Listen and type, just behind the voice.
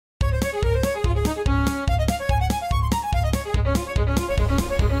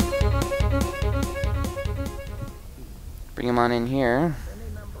Bring him on in here.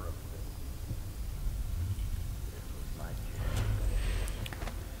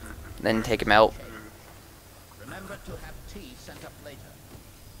 Then take him out. Remember to have tea sent up later.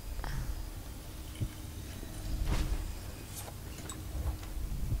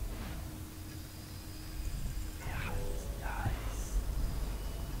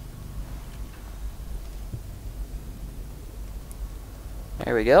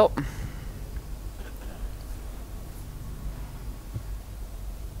 There we go.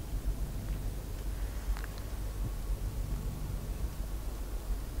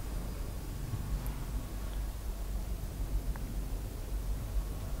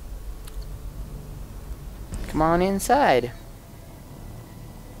 Come on inside.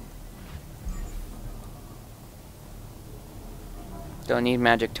 Don't need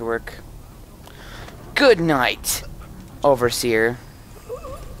magic to work. Good night, Overseer.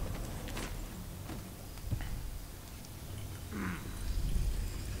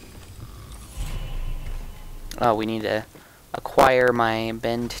 Oh, we need to acquire my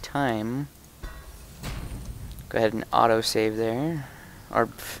bend time. Go ahead and auto-save there. Or,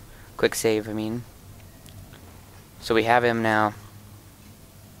 quick save, I mean. So we have him now.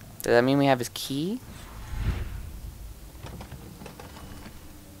 Does that mean we have his key?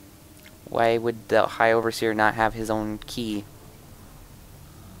 Why would the High Overseer not have his own key?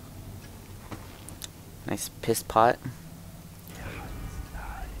 Nice piss pot.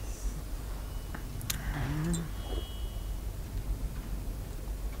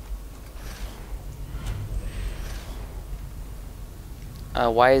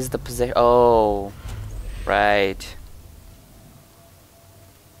 Why is the position? Oh, right.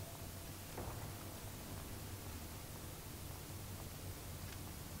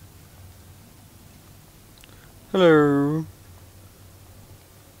 Hello.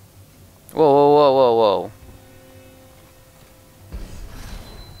 Whoa, whoa, whoa, whoa, whoa.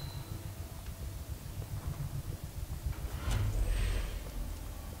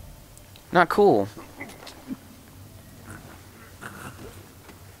 Not cool.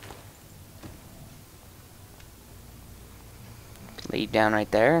 Lay down right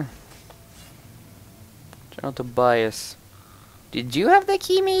there. General Tobias. Did you have the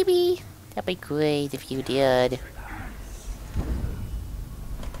key, maybe? That'd be great if you did.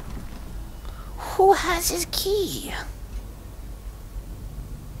 Who has his key?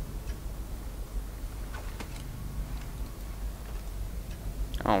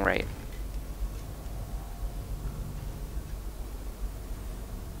 All right.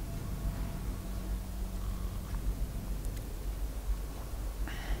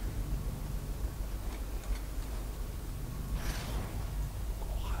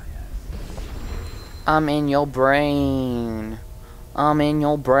 I'm in your brain. I'm in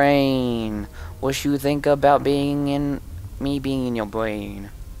your brain. What you think about being in me being in your brain?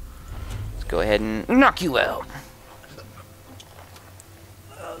 Let's go ahead and knock you out.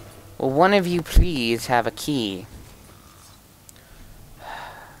 Will one of you please have a key?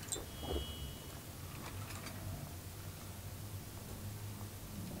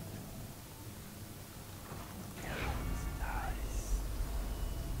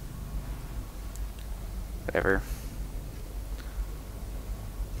 Whatever.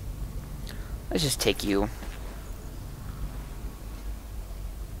 Let's just take you.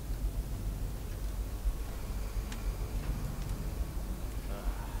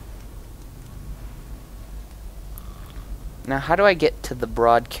 Now, how do I get to the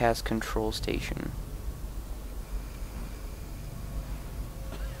broadcast control station?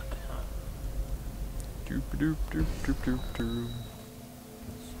 Doop doop doop doop doop doop.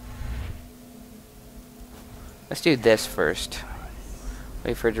 Let's do this first.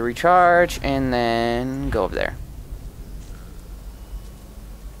 Wait for it to recharge, and then go over there.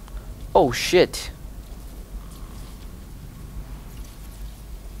 Oh, shit.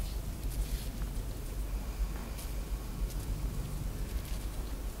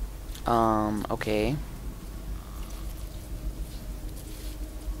 Okay.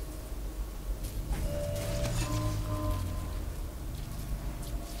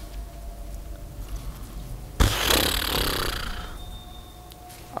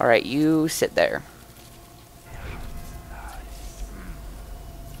 Alright, you sit there.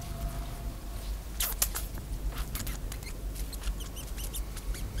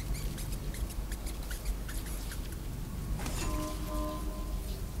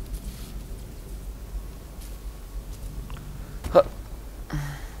 Huh.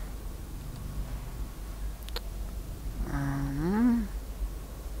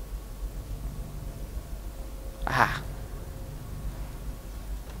 Aha.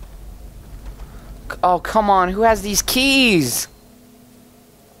 Oh, come on. Who has these keys?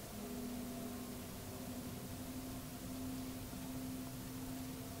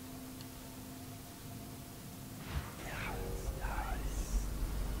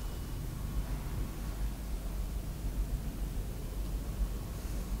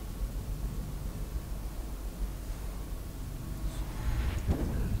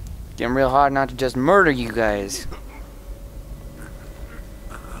 Getting real hard not to just murder you guys.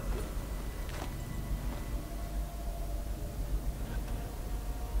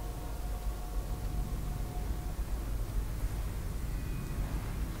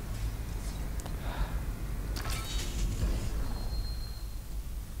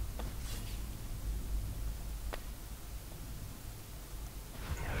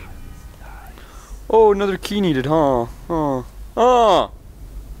 Oh, another key needed, huh? Oh. Oh!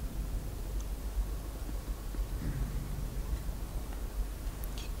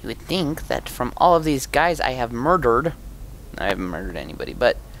 You would think that from all of these guys I have murdered... I haven't murdered anybody,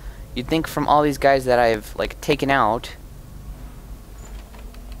 but... You'd think from all these guys that I've, like, taken out...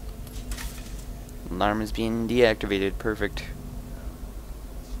 Alarm is being deactivated. Perfect.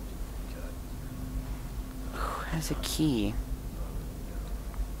 Who has a key?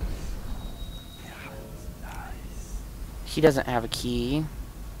 He doesn't have a key.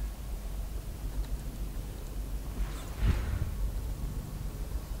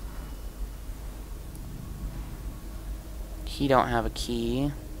 He don't have a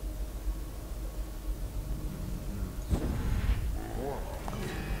key.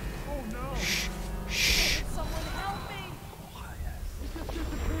 Shh. Shh. Someone help me!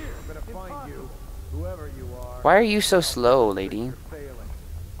 I'm gonna find you, whoever you are. Why are you so slow, lady? Failing.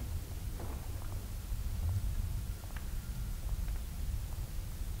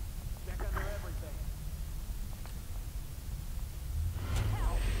 Check under everything.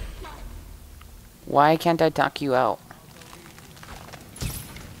 Why can't I talk you out?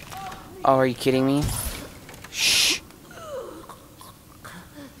 Oh, are you kidding me? Shh.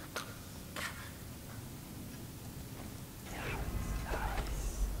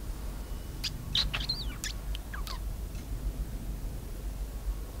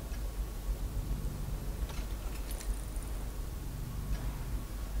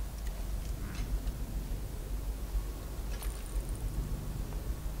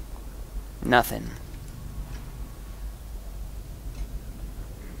 Nothing.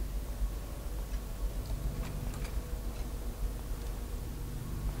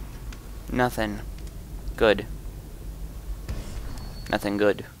 Nothing. Good. Nothing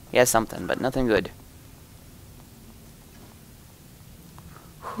good. He has something, but nothing good.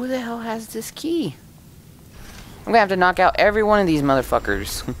 Who the hell has this key? I'm gonna have to knock out every one of these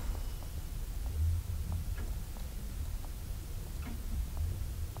motherfuckers.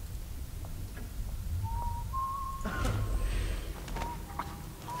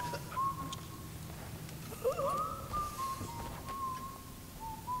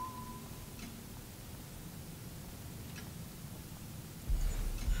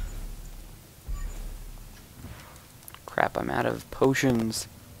 Crap, I'm out of potions.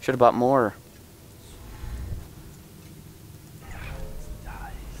 Should have bought more.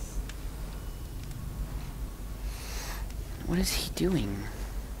 What is he doing?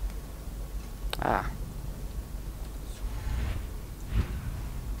 Ah.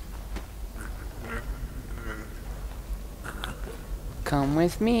 Come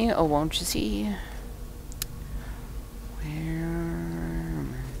with me, oh won't you see? Where...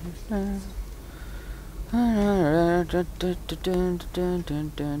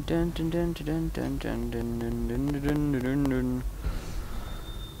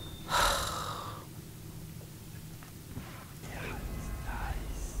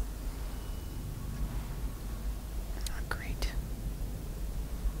 Great.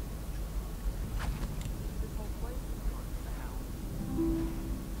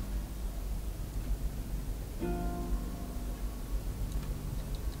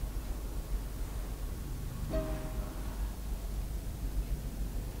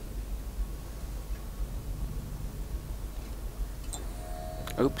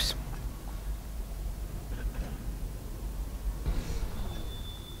 Oops.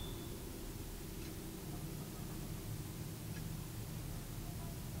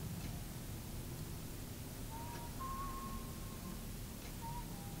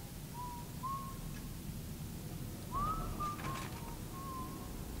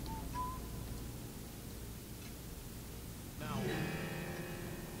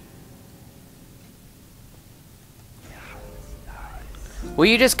 Will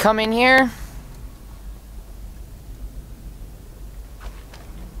you just come in here?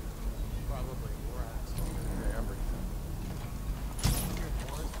 Probably right.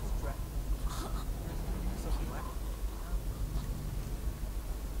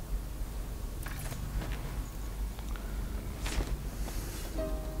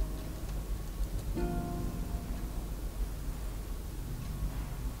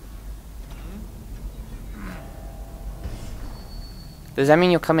 Does that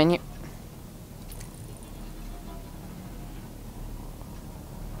mean you'll come in here?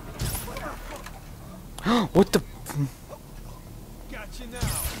 What the? Gotcha now.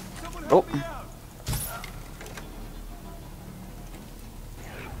 Someone Oh. help me out.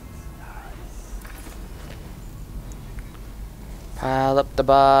 Pile up the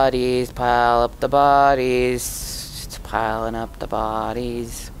bodies, pile up the bodies. It's piling up the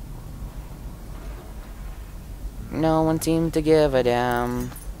bodies. No one seemed to give a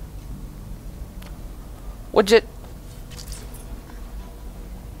damn. Would you?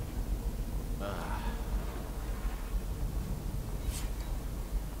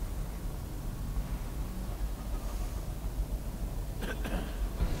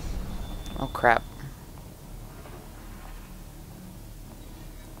 Oh crap.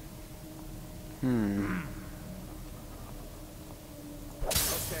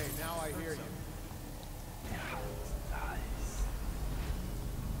 Okay, now I hear you.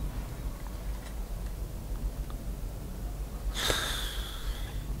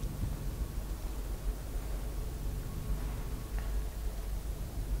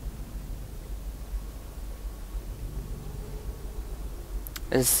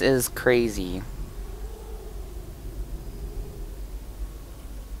 This is crazy.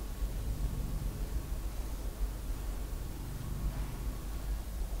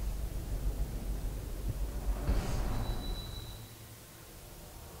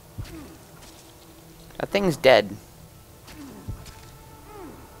 That thing's dead.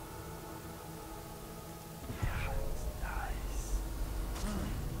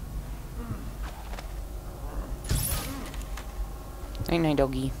 Night night,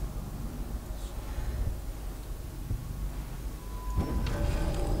 doggy.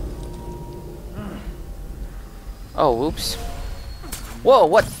 Oh, whoops. Whoa,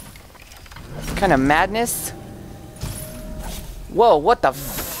 what kind of madness? Whoa, what the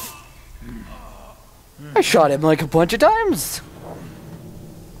f— I shot him like a bunch of times.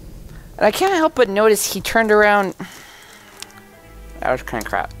 And I can't help but notice he turned around. That was kind of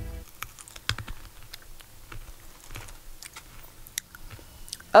crap.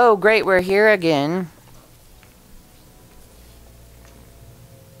 Oh, great, we're here again.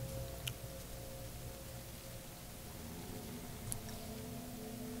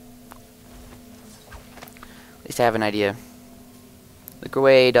 At least I have an idea. Look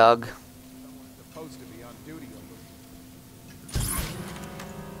away, dog. Someone's supposed to be on duty over.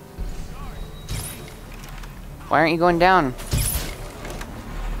 Why aren't you going down?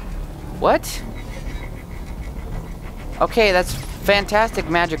 What? Okay, that's fantastic.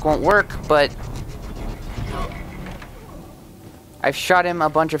 Magic won't work, but I've shot him a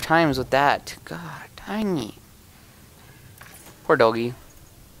bunch of times with that. God, tiny. Poor doggy.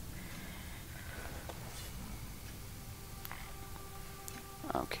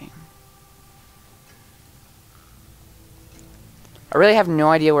 Okay. I really have no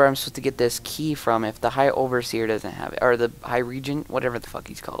idea where I'm supposed to get this key from if the High Overseer doesn't have it. Or the High Regent, whatever the fuck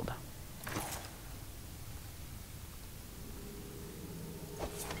he's called.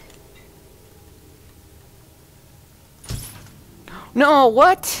 No,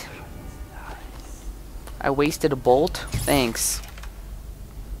 what? I wasted a bolt? Thanks.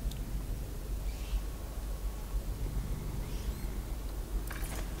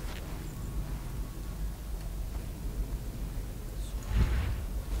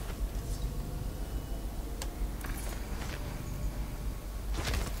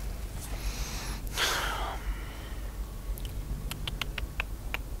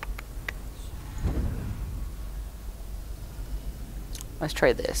 Let's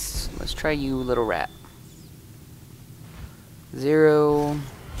try this. Let's try you, little rat. 0.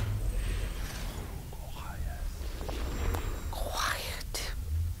 Quiet.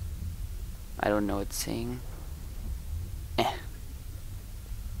 I don't know what it's saying. Eh.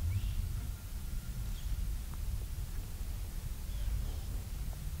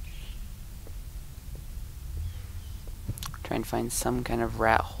 Try and find some kind of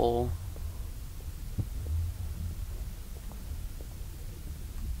rat hole.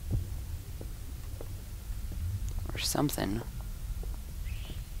 Something.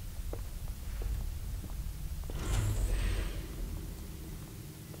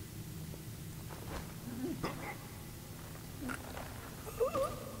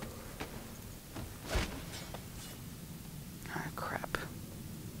 Ah, crap.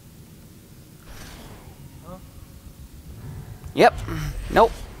 Huh? Yep.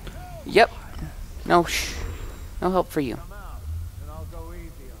 Nope. Yep. No, shh. No help for you. Come out, and I'll go easy on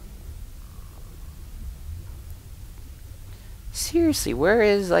you. Seriously, where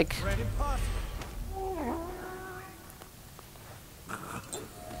is, like... Red impossible.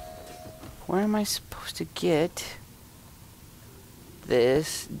 Where am I supposed to get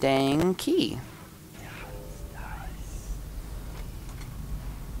this dang key?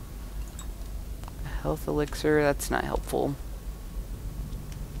 Health elixir, that's not helpful.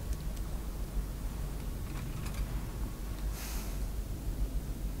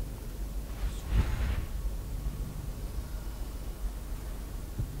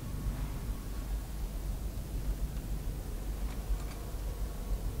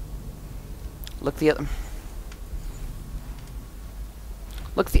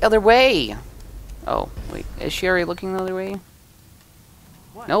 Look the other way. Oh, wait. Is she already looking the other way?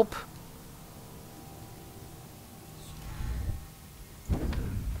 What? Nope.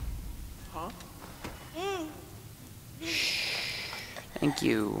 Huh? Thank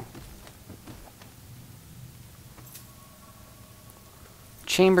you.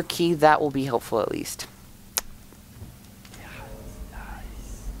 Chamber key, that will be helpful at least.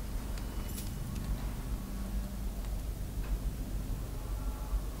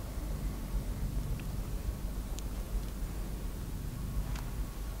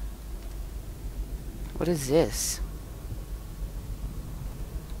 What is this?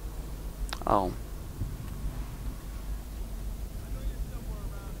 Oh.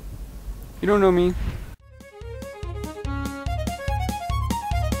 You don't know me.